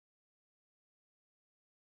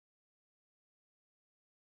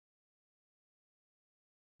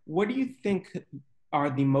what do you think are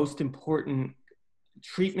the most important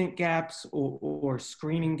treatment gaps or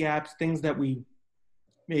screening gaps, things that we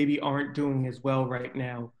maybe aren't doing as well right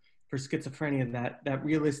now for schizophrenia that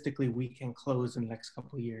realistically we can close in the next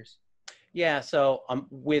couple of years? Yeah, so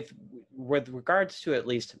with regards to at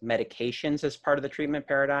least medications as part of the treatment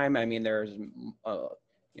paradigm, I mean, there's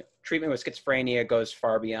treatment with schizophrenia goes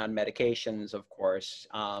far beyond medications, of course.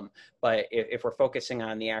 But if we're focusing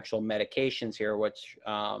on the actual medications here, which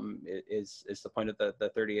is the point of the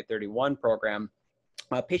 3831 program,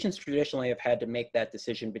 patients traditionally have had to make that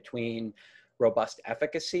decision between robust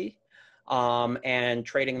efficacy and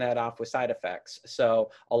trading that off with side effects.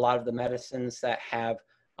 So a lot of the medicines that have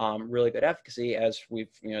really good efficacy, as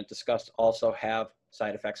we've discussed, also have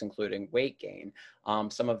side effects, including weight gain.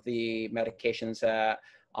 Some of the medications that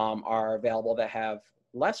are available that have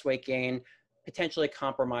less weight gain potentially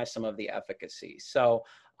compromise some of the efficacy. So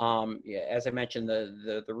yeah, as I mentioned,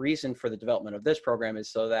 the reason for the development of this program is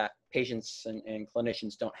so that patients and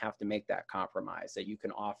clinicians don't have to make that compromise, that you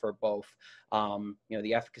can offer both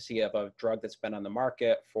the efficacy of a drug that's been on the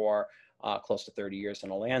market for close to 30 years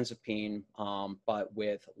in olanzapine, but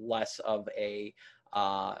with less of a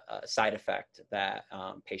side effect that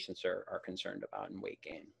patients are concerned about in weight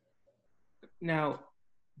gain. Now,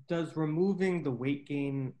 does removing the weight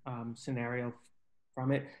gain scenario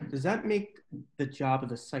from it, does that make the job of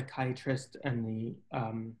the psychiatrist and the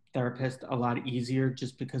therapist a lot easier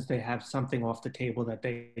just because they have something off the table that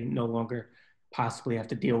they no longer possibly have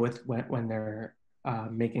to deal with when they're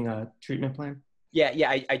making a treatment plan? Yeah.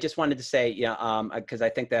 I just wanted to say, because I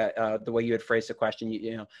think that the way you had phrased the question,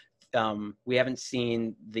 we haven't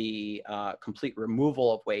seen the complete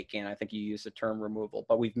removal of weight gain. I think you used the term removal,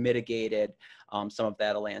 but we've mitigated some of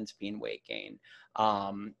that olanzapine weight gain.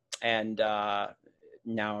 And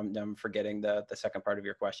now I'm forgetting the second part of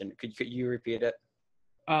your question. Could you repeat it?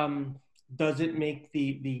 Does it make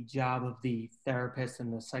the job of the therapist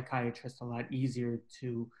and the psychiatrist a lot easier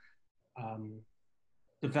to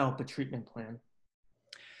develop a treatment plan?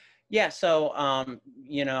 Yeah, so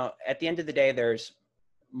at the end of the day, there's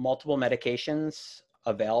multiple medications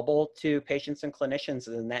available to patients and clinicians,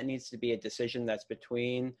 and that needs to be a decision that's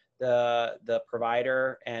between the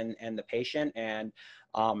provider and the patient. And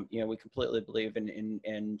we completely believe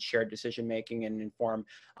in shared decision making and inform.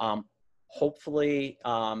 Hopefully,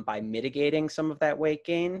 by mitigating some of that weight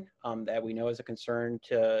gain that we know is a concern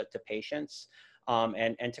to patients.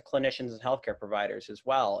 And to clinicians and healthcare providers as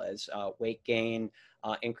well, as weight gain,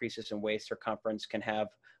 increases in waist circumference can have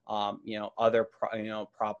other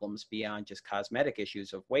problems beyond just cosmetic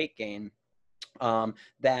issues of weight gain,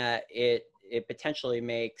 that it potentially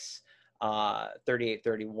makes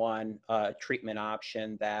 3831 a treatment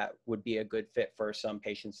option that would be a good fit for some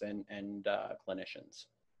patients and clinicians.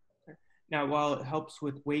 Now, while it helps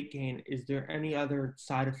with weight gain, is there any other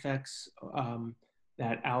side effects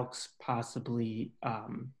that ALKS possibly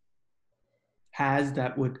has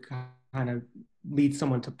that would kind of lead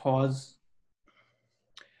someone to pause?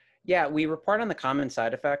 Yeah, we report on the common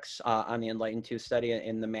side effects on the Enlighten-2 study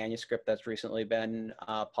in the manuscript that's recently been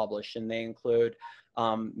published, and they include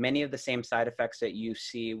many of the same side effects that you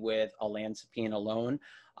see with olanzapine alone.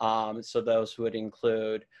 So those would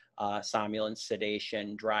include somnolence,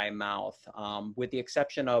 sedation, dry mouth. With the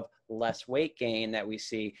exception of less weight gain that we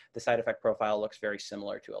see, the side effect profile looks very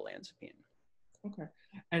similar to olanzapine. Okay.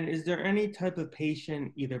 And is there any type of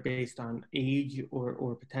patient, either based on age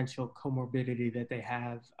or potential comorbidity that they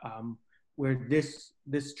have, where this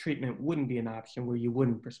treatment wouldn't be an option, where you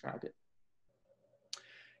wouldn't prescribe it?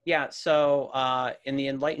 Yeah, so in the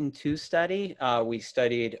Enlighten-2 study, we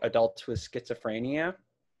studied adults with schizophrenia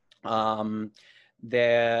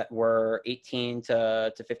that were 18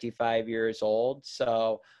 to 55 years old.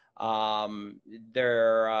 So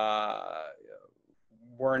there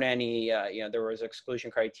weren't any, there was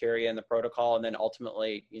exclusion criteria in the protocol, and then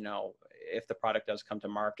ultimately, if the product does come to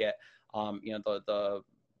market,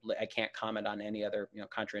 I can't comment on any other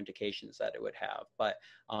contraindications that it would have, but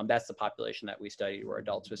that's the population that we studied, were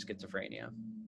adults with schizophrenia.